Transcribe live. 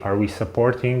Are we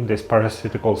supporting this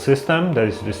parasitical system that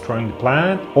is destroying the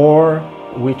planet? Or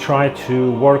we try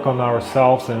to work on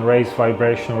ourselves and raise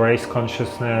vibration, raise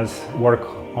consciousness, work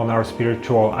on our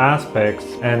spiritual aspects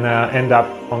and end up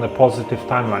on a positive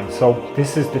timeline. So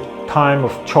this is the time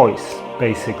of choice,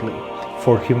 basically,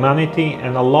 for humanity,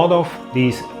 and a lot of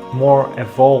these more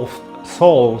evolved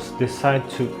souls decide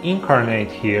to incarnate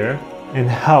here and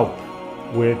help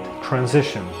with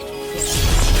transition.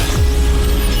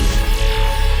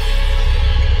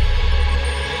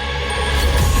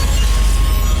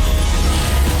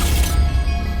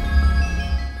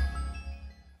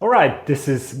 Alright, this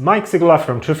is Mike Sigula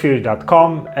from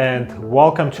TrueTheory.com and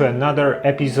welcome to another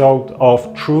episode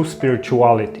of True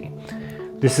Spirituality.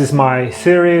 This is my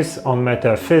series on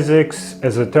metaphysics,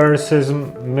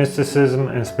 esotericism, mysticism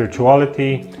and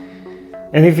spirituality.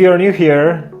 And if you're new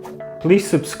here, please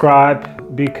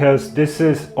subscribe because this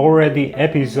is already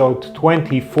episode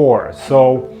 24.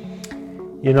 So,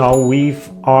 we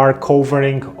are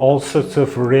covering all sorts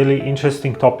of really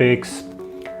interesting topics.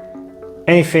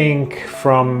 Anything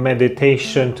from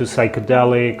meditation to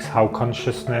psychedelics, how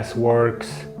consciousness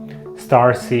works,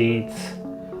 starseeds,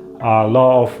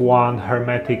 law of one,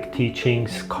 hermetic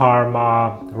teachings,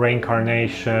 karma,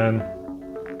 reincarnation,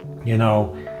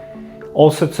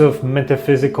 all sorts of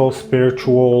metaphysical,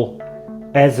 spiritual,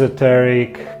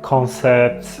 esoteric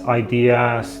concepts,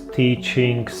 ideas,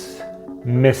 teachings,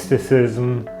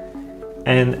 mysticism,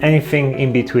 and anything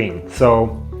in between.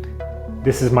 So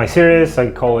this is my series,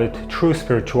 I call it True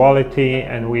Spirituality,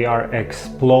 and we are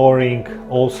exploring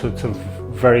all sorts of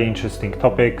very interesting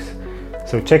topics.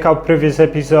 So check out previous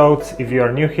episodes if you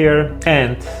are new here.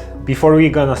 And before we're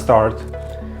gonna start,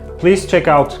 please check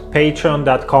out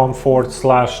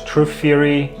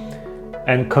patreon.com/truththeory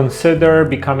and consider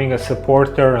becoming a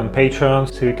supporter on Patreon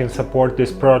so you can support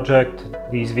this project,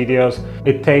 these videos.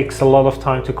 It takes a lot of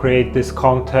time to create this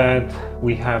content.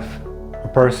 We have a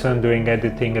person doing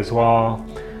editing as well,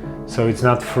 so it's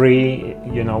not free.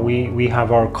 We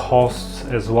have our costs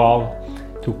as well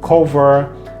to cover.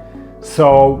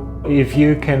 So if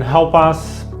you can help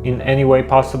us in any way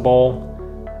possible,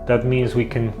 that means we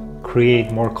can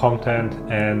create more content,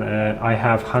 and I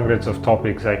have hundreds of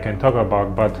topics I can talk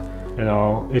about, but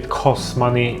it costs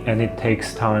money and it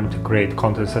takes time to create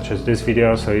content such as this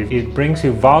video. So if it brings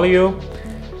you value,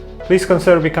 please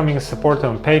consider becoming a supporter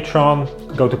on Patreon.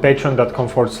 Go to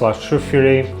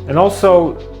patreon.com/truththeory. And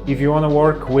also, if you want to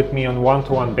work with me on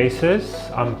one-to-one basis,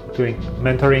 I'm doing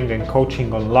mentoring and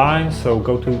coaching online. So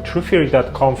go to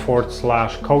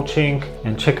truththeory.com/coaching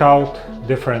and check out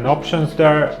different options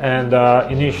there. And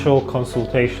initial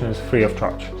consultation is free of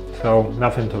charge. So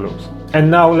nothing to lose. And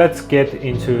now let's get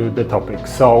into the topic.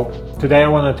 So today I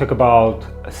want to talk about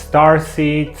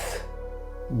starseeds,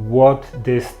 what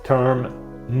this term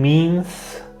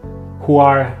means, who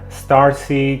are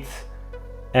starseeds,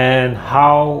 and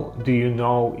how do you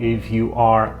know if you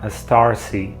are a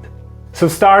starseed. So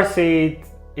starseed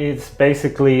is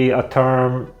basically a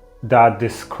term that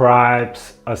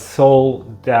describes a soul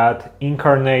that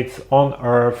incarnates on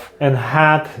Earth and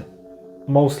had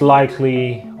most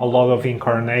likely a lot of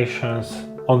incarnations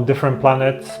on different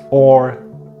planets or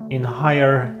in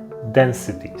higher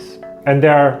densities. And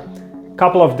there are a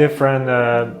couple of different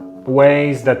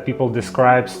ways that people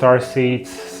describe starseeds.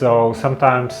 So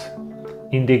sometimes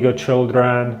indigo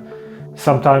children,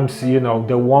 sometimes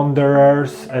the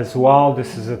wanderers as well.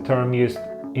 This is a term used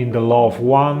in the law of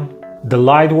one. The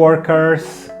light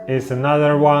workers is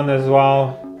another one as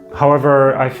well.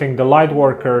 However, I think the light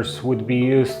workers would be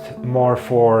used more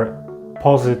for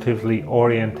positively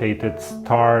orientated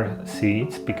star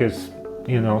seeds, because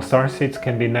star seeds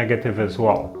can be negative as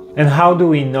well. And how do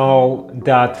we know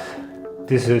that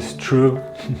this is true?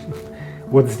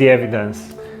 What's the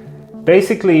evidence?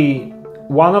 Basically,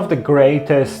 one of the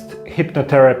greatest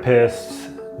hypnotherapists,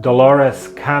 Dolores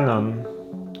Cannon,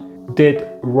 did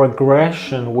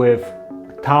regression with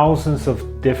thousands of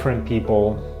different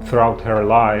people throughout her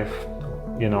life,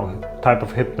 type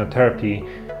of hypnotherapy,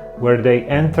 where they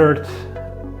entered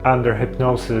under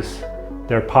hypnosis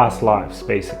their past lives,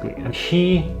 basically. And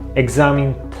she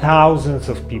examined thousands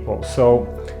of people. So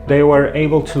they were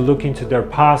able to look into their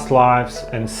past lives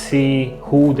and see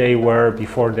who they were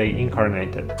before they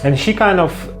incarnated. And she kind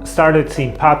of started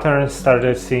seeing patterns,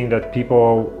 started seeing that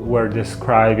people were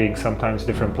describing sometimes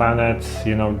different planets,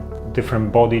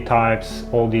 different body types,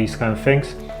 all these kind of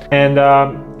things. And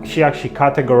she actually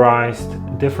categorized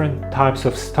different types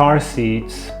of star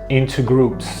seeds into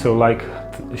groups. So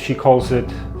she calls it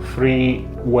 3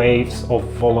 waves of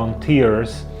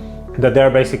volunteers. that they're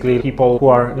basically people who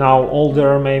are now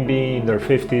older, maybe in their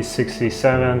 50s, 60s,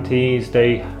 70s.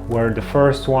 They were the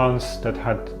first ones that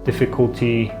had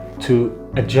difficulty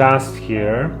to adjust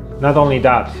here. Not only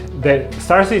that, the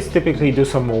starseeds typically do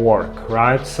some work,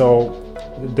 right? So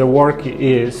the work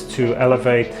is to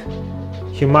elevate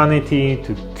humanity,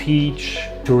 to teach,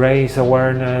 to raise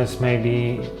awareness,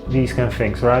 maybe these kind of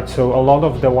things, right? So a lot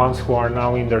of the ones who are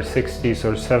now in their 60s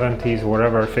or 70s,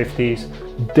 whatever, 50s,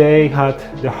 they had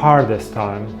the hardest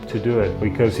time to do it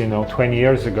because, 20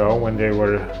 years ago when they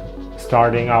were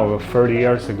starting out, or 30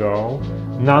 years ago,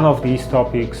 none of these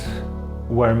topics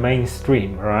were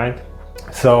mainstream, right?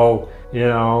 So,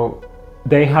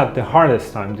 they had the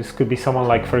hardest time. This could be someone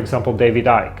like, for example, David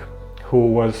Icke, who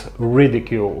was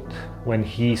ridiculed when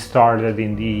he started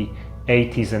in the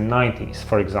 80s and 90s,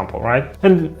 for example, right?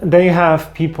 And they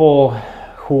have people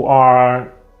who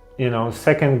are,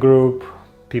 second group,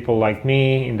 people like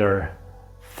me in their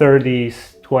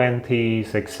 30s,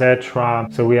 20s, etc.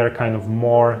 So we are kind of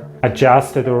more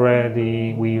adjusted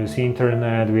already. We use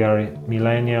internet, we are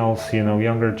millennials,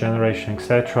 younger generation,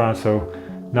 etc. So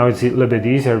now it's a little bit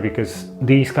easier because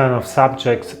these kind of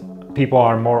subjects, people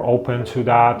are more open to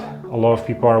that. A lot of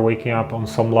people are waking up on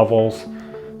some levels.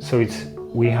 So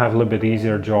we have a little bit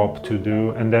easier job to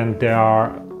do. And then there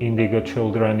are indigo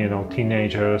children,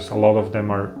 teenagers, a lot of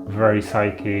them are very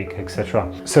psychic,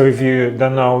 etc. So if you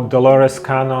don't know Dolores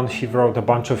Cannon, she wrote a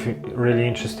bunch of really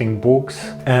interesting books,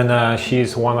 and she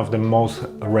is one of the most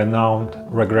renowned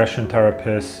regression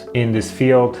therapists in this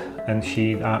field, and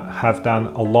she have done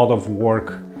a lot of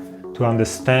work to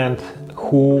understand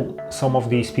who some of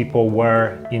these people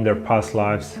were in their past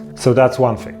lives. So that's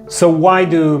one thing. So why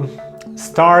do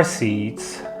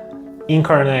starseeds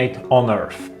incarnate on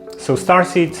Earth? So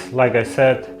starseeds, like I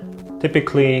said,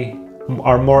 typically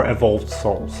are more evolved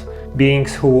souls,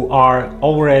 beings who are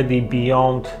already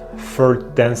beyond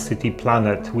third density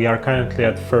planet. We are currently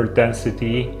at third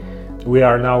density. We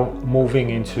are now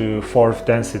moving into fourth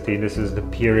density. This is the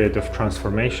period of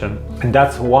transformation. And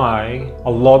that's why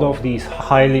a lot of these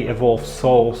highly evolved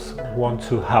souls want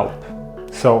to help.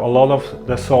 So a lot of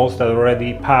the souls that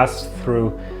already passed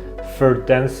through third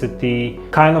density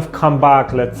kind of come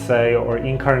back, let's say, or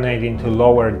incarnate into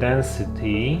lower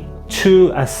density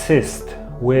to assist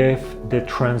with the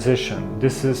transition.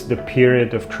 This is the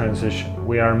period of transition.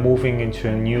 We are moving into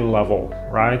a new level,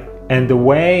 right? And the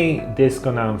way this is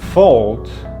gonna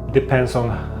unfold depends on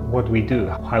what we do,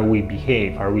 how we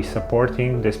behave. Are we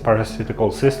supporting this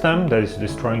parasitical system that is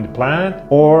destroying the planet?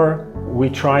 Or we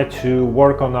try to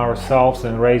work on ourselves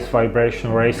and raise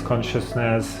vibration, raise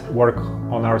consciousness, work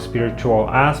on our spiritual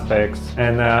aspects,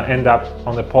 and end up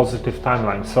on a positive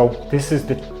timeline. So this is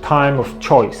the time of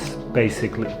choice,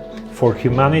 basically, for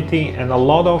humanity. And a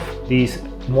lot of these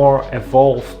more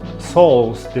evolved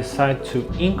souls decide to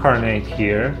incarnate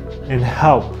here and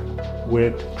help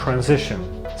with transition.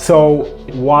 So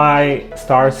why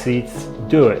starseeds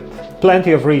do it?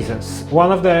 Plenty of reasons.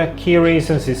 One of the key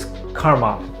reasons is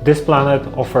karma. This planet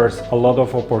offers a lot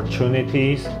of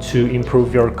opportunities to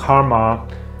improve your karma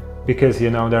because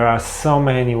there are so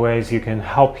many ways you can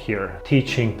help here.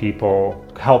 Teaching people,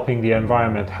 helping the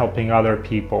environment, helping other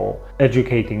people,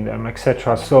 educating them,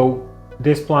 etc. So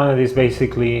this planet is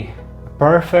basically a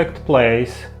perfect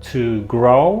place to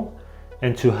grow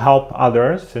and to help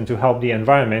others and to help the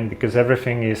environment, because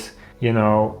everything is,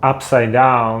 upside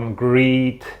down: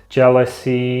 greed,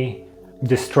 jealousy,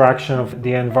 destruction of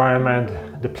the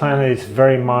environment. The planet is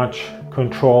very much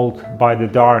controlled by the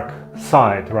dark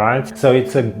side, right? So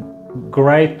it's a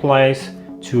great place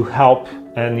to help,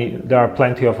 and there are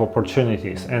plenty of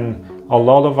opportunities. And a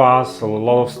lot of us, a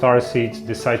lot of starseeds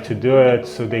decide to do it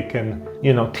so they can,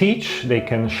 teach, they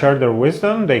can share their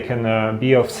wisdom, they can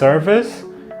be of service.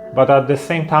 But at the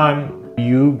same time,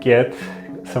 you get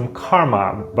some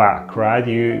karma back, right?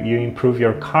 You improve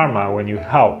your karma when you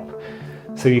help,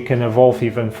 so you can evolve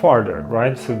even further,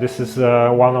 right? So this is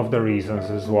one of the reasons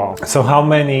as well. So how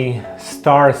many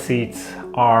starseeds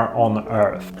are on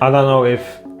Earth? I don't know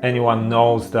if anyone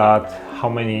knows that, how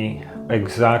many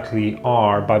exactly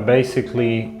are, but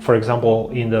basically, for example,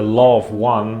 in the Law of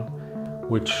One,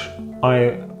 which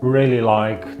I really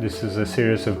like, this is a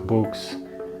series of books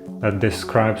that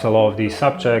describes a lot of these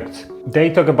subjects. They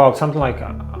talk about something like,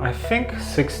 I think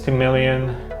 60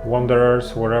 million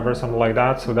wanderers, whatever, something like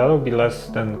that. So that would be less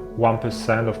than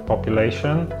 1% of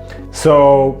population.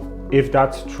 So if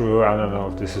that's true, I don't know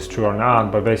if this is true or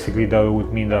not, but basically that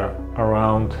would mean that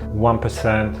around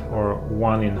 1% or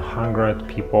 1 in 100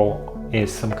 people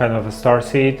is some kind of a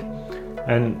starseed.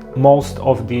 And most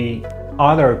of the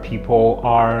other people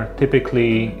are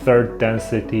typically third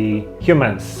density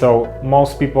humans. So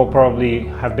most people probably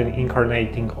have been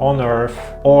incarnating on Earth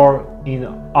or in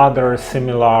other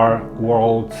similar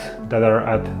worlds that are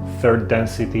at third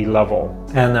density level.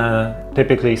 And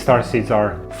typically starseeds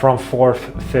are from fourth,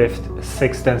 fifth,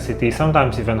 sixth density,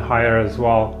 sometimes even higher as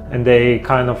well. And they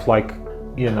kind of like,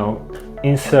 you know,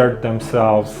 insert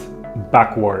themselves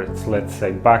backwards, let's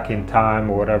say back in time,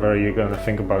 or whatever you're going to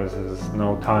think about. There's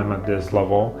no time at this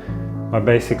level, but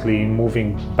basically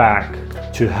moving back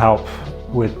to help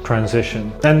with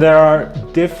transition. And there are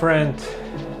different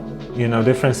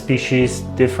species,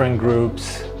 different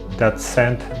groups that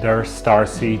sent their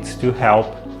starseeds to help.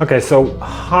 Okay, so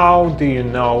how do you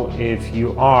know if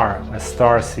you are a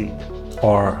starseed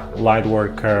or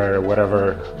Lightworker,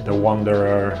 whatever, the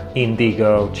Wanderer,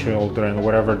 Indigo, Children,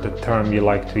 whatever the term you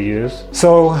like to use?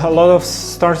 So a lot of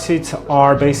starseeds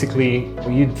are basically,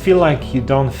 you feel like you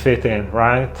don't fit in,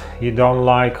 right? You don't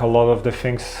like a lot of the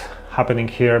things happening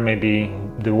here, maybe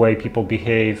the way people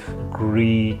behave,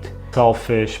 greed,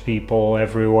 selfish people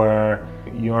everywhere.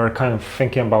 You're kind of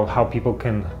thinking about how people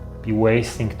can be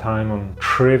wasting time on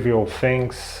trivial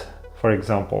things, for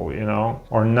example, you know,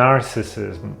 or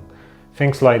narcissism.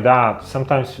 Things like that.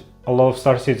 Sometimes a lot of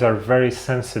starseeds are very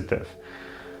sensitive.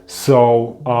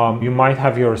 So you might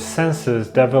have your senses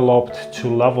developed to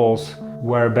levels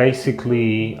where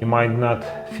basically you might not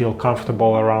feel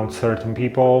comfortable around certain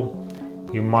people.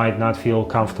 You might not feel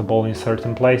comfortable in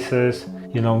certain places.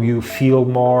 You know, you feel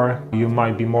more, you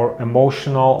might be more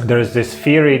emotional. There's this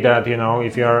theory that, you know,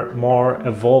 if you're more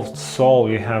evolved soul,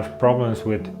 you have problems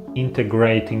with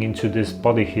integrating into this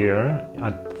body here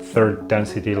at third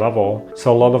density level.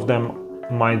 So a lot of them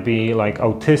might be like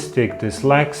autistic,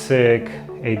 dyslexic,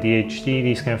 ADHD,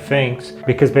 these kind of things,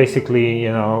 because basically,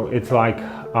 you know, it's like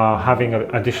having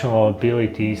additional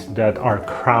abilities that are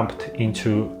cramped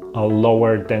into a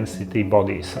lower density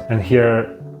bodies. And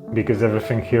here, because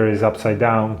everything here is upside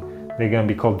down, they're gonna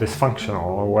be called dysfunctional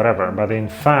or whatever. But in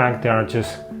fact, they are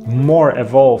just more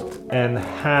evolved and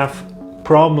have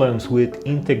problems with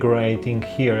integrating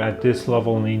here at this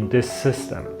level in this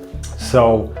system.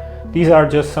 So these are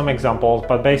just some examples,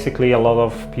 but basically a lot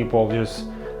of people just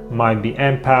might be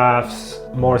empaths,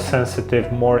 more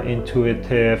sensitive, more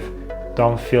intuitive,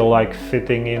 don't feel like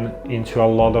fitting into a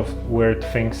lot of weird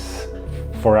things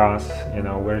for us, you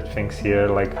know, weird things here,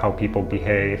 like how people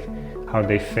behave, how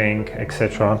they think,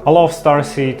 etc. A lot of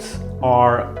starseeds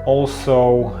are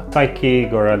also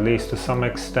psychic, or at least to some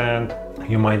extent.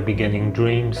 You might be getting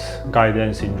dreams,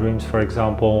 guidance in dreams, for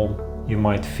example. You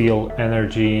might feel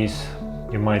energies,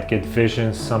 you might get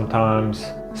visions sometimes,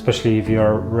 especially if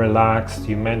you're relaxed,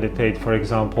 you meditate, for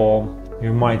example.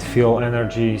 You might feel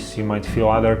energies, you might feel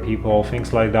other people,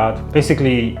 things like that.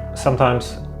 Basically,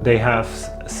 sometimes they have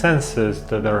senses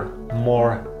that are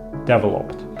more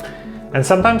developed. And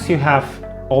sometimes you have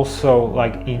also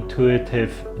like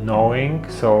intuitive knowing.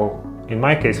 So in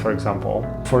my case, for example,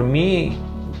 for me,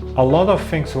 a lot of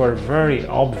things were very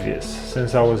obvious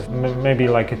since I was maybe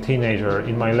like a teenager.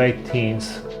 In my late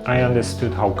teens, I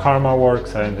understood how karma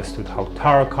works, I understood how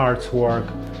tarot cards work.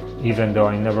 Even though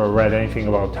I never read anything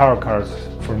about tarot cards,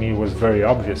 for me it was very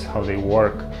obvious how they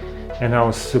work. And I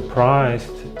was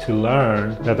surprised to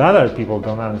learn that other people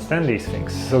don't understand these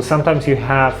things. So sometimes you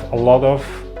have a lot of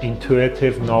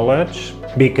intuitive knowledge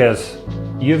because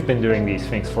you've been doing these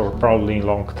things for probably a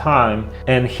long time,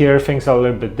 and here things are a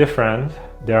little bit different.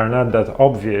 They are not that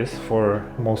obvious for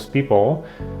most people.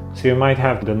 So you might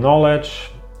have the knowledge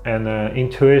and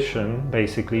intuition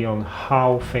basically on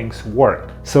how things work.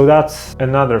 So that's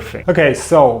another thing. Okay,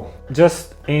 so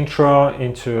just intro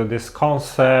into this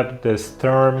concept, this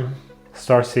term,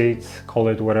 starseeds, call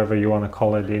it whatever you want to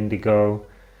call it, indigo,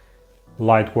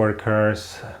 light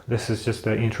workers. This is just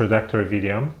the introductory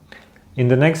video. In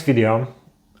the next video,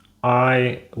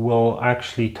 I will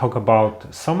actually talk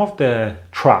about some of the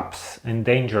traps and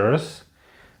dangers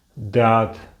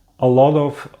that a lot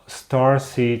of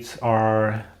starseeds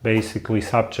are basically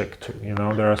subject to. You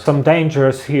know, there are some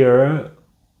dangers here,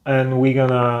 and we're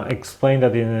gonna explain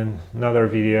that in another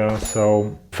video.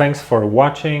 So thanks for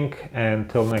watching, and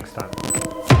till next time.